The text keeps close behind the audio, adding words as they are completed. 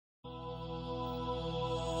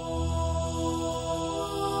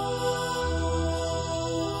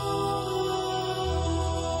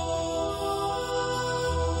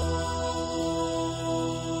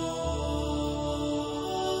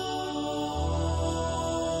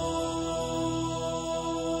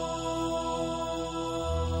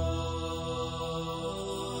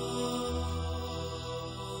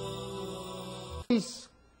these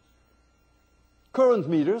current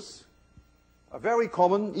meters are very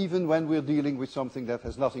common even when we're dealing with something that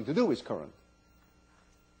has nothing to do with current.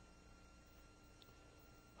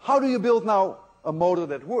 How do you build now a motor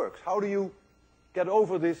that works? How do you get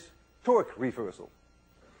over this torque reversal?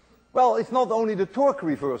 Well, it's not only the torque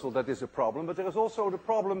reversal that is a problem, but there is also the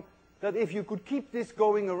problem that if you could keep this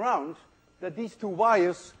going around, that these two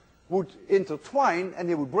wires would intertwine and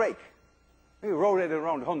they would break. If you rotate it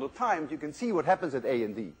around 100 times, you can see what happens at A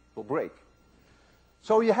and D. It will break.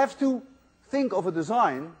 So you have to think of a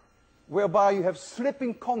design whereby you have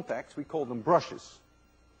slipping contacts, we call them brushes.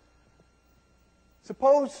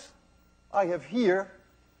 Suppose I have here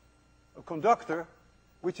a conductor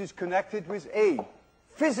which is connected with A,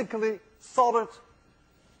 physically soldered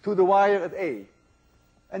to the wire at A.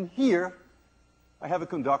 And here I have a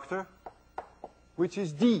conductor which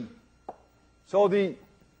is D. So the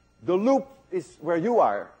loop is where you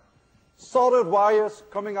are. Soldered wires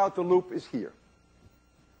coming out the loop is here.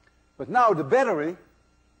 But now the battery,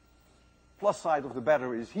 plus side of the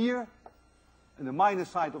battery is here, and the minus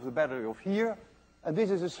side of the battery of here, and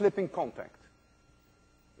this is a slipping contact.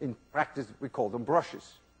 In practice, we call them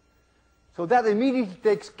brushes. So that immediately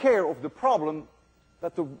takes care of the problem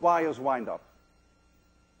that the wires wind up.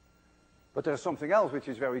 But there's something else which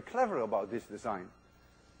is very clever about this design.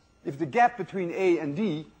 If the gap between A and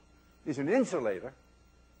D is an insulator,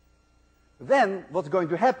 then what's going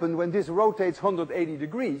to happen when this rotates 180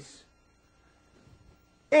 degrees,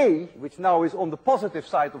 A, which now is on the positive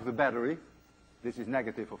side of the battery, this is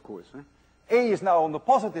negative of course, A is now on the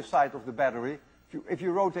positive side of the battery. If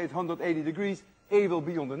you rotate 180 degrees, A will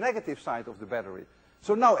be on the negative side of the battery.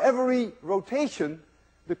 So now every rotation,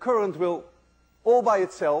 the current will all by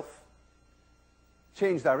itself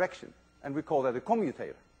change direction. And we call that a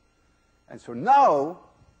commutator. And so now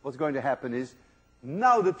what's going to happen is,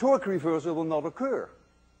 now the torque reversal will not occur.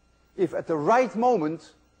 If at the right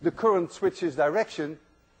moment the current switches direction,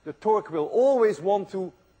 the torque will always want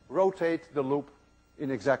to rotate the loop in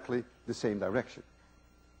exactly the same direction.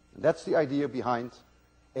 And that's the idea behind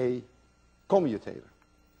a commutator.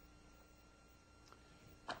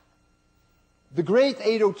 The Great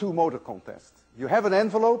 802 motor contest. You have an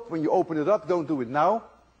envelope. When you open it up, don't do it now.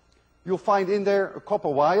 You'll find in there a copper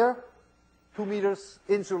wire, 2 meters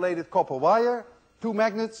insulated copper wire, 2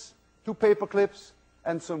 magnets, 2 paper clips,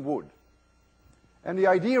 and some wood. And the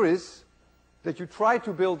idea is that you try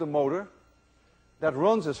to build a motor that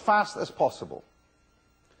runs as fast as possible.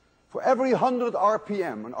 For every 100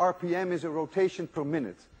 RPM, an RPM is a rotation per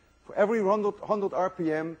minute. For every 100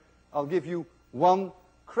 RPM, I'll give you 1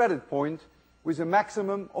 credit point with a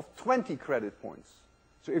maximum of 20 credit points.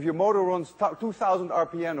 So if your motor runs 2,000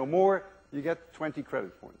 RPM or more, you get 20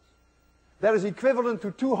 credit points. That is equivalent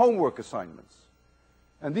to 2 homework assignments.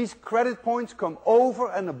 And these credit points come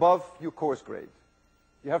over and above your course grade.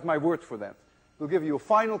 You have my word for that. We'll give you a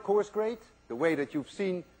final course grade, the way that you've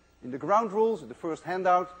seen in the ground rules, the first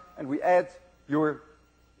handout, and we add your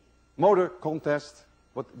motor contest,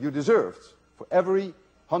 what you deserved. For every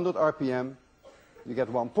 100 RPM, you get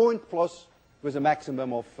 1 point plus with a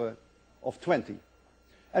maximum of 20.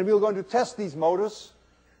 And we're going to test these motors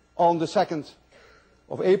on the 2nd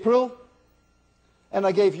of April. And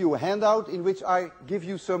I gave you a handout in which I give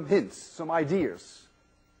you some hints, some ideas.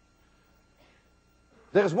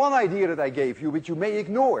 There's one idea that I gave you which you may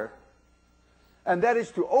ignore, and that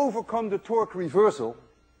is to overcome the torque reversal.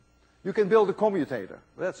 You can build a commutator.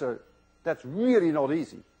 That's really not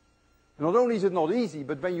easy. Not only is it not easy,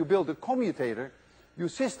 but when you build a commutator, your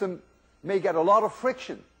system may get a lot of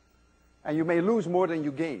friction, and you may lose more than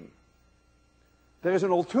you gain. There is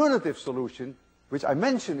an alternative solution, which I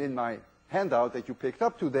mentioned in my handout that you picked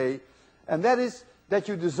up today, and that is that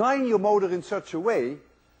you design your motor in such a way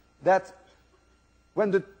that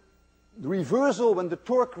when the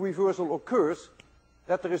torque reversal occurs,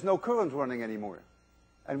 that there is no current running anymore.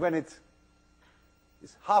 And when it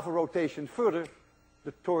is half a rotation further,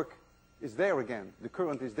 the torque is there again. The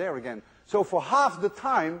current is there again. So for half the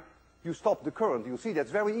time, you stop the current. You'll see that's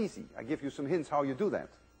very easy. I give you some hints how you do that.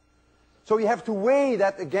 So you have to weigh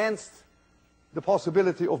that against the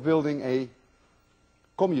possibility of building a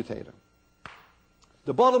commutator.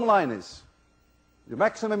 The bottom line is, the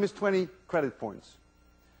maximum is 20 credit points.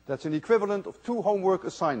 That's an equivalent of 2 homework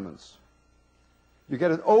assignments. You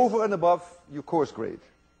get it over and above your course grade.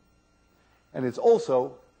 And it's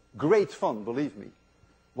also great fun, believe me.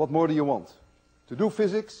 What more do you want? To do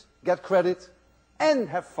physics, get credit, and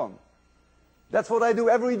have fun. That's what I do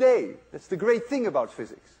every day. That's the great thing about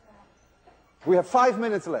physics. We have 5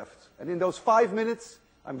 minutes left. And in those 5 minutes,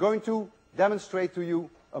 I'm going to demonstrate to you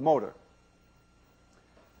a motor.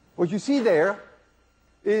 What you see there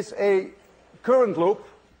is a current loop.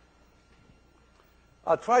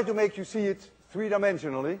 I'll try to make you see it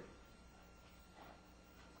three-dimensionally.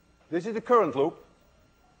 This is the current loop.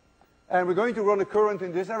 And we're going to run a current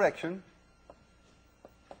in this direction.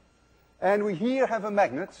 And we here have a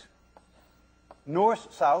magnet,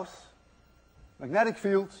 north-south. Magnetic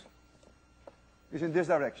field is in this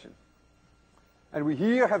direction. And we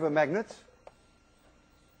here have a magnet,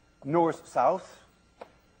 north-south.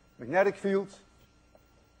 Magnetic field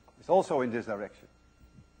is also in this direction.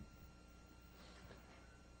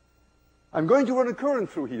 I'm going to run a current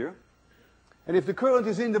through here. And if the current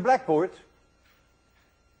is in the blackboard,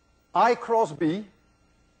 I cross B,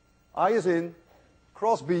 I is in,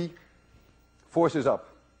 cross B, force is up.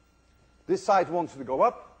 This side wants to go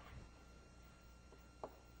up.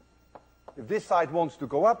 If this side wants to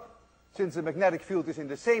go up, since the magnetic field is in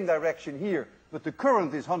the same direction here, but the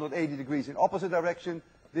current is 180 degrees in opposite direction,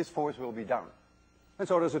 this force will be down. And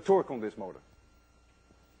so there's a torque on this motor.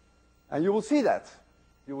 And you will see that.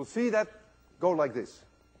 You will see that go like this.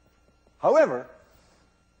 However,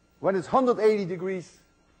 when it's 180 degrees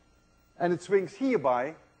and it swings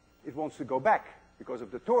hereby, it wants to go back because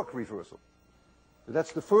of the torque reversal. So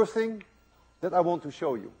that's the first thing that I want to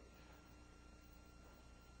show you.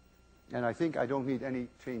 And I think I don't need any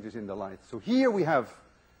changes in the light. So here we have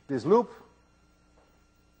this loop,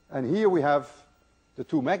 and here we have the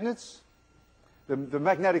two magnets. The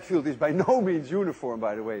magnetic field is by no means uniform,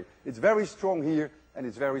 by the way. It's very strong here, and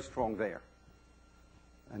it's very strong there.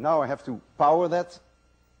 And now I have to power that.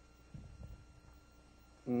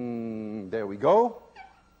 There we go.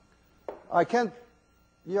 I can't,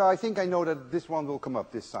 yeah, I think I know that this one will come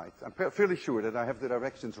up this side. I'm fairly sure that I have the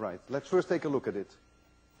directions right. Let's first take a look at it.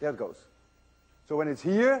 There it goes. So when it's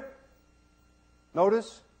here, notice,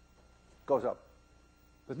 it goes up.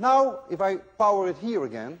 But now, if I power it here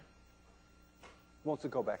again, it wants to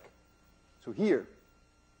go back. So here,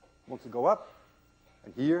 it wants to go up,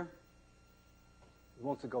 and here, it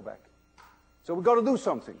wants to go back. So we've got to do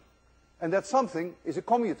something. And that something is a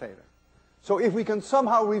commutator. So if we can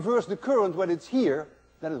somehow reverse the current when it's here,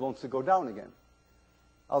 then it wants to go down again.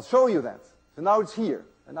 I'll show you that. So now it's here,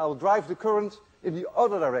 and I'll drive the current in the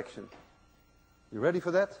other direction. You ready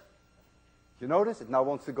for that? You notice? It now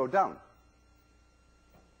wants to go down.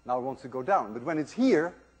 Now it wants to go down. But when it's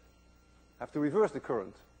here, I have to reverse the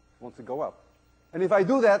current. It wants to go up. And if I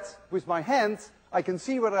do that with my hand, I can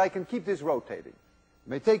see whether I can keep this rotating. It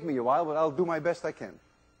may take me a while, but I'll do my best I can.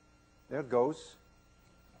 There it goes.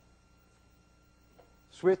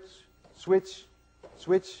 Switch, switch,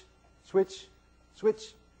 switch, switch,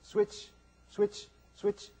 switch, switch, switch,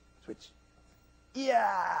 switch, switch.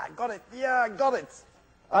 Yeah, got it. Yeah, got it.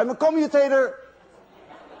 I'm a commutator.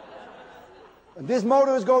 And this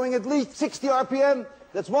motor is going at least 60 RPM.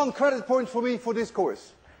 That's 1 credit point for me for this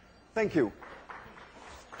course. Thank you.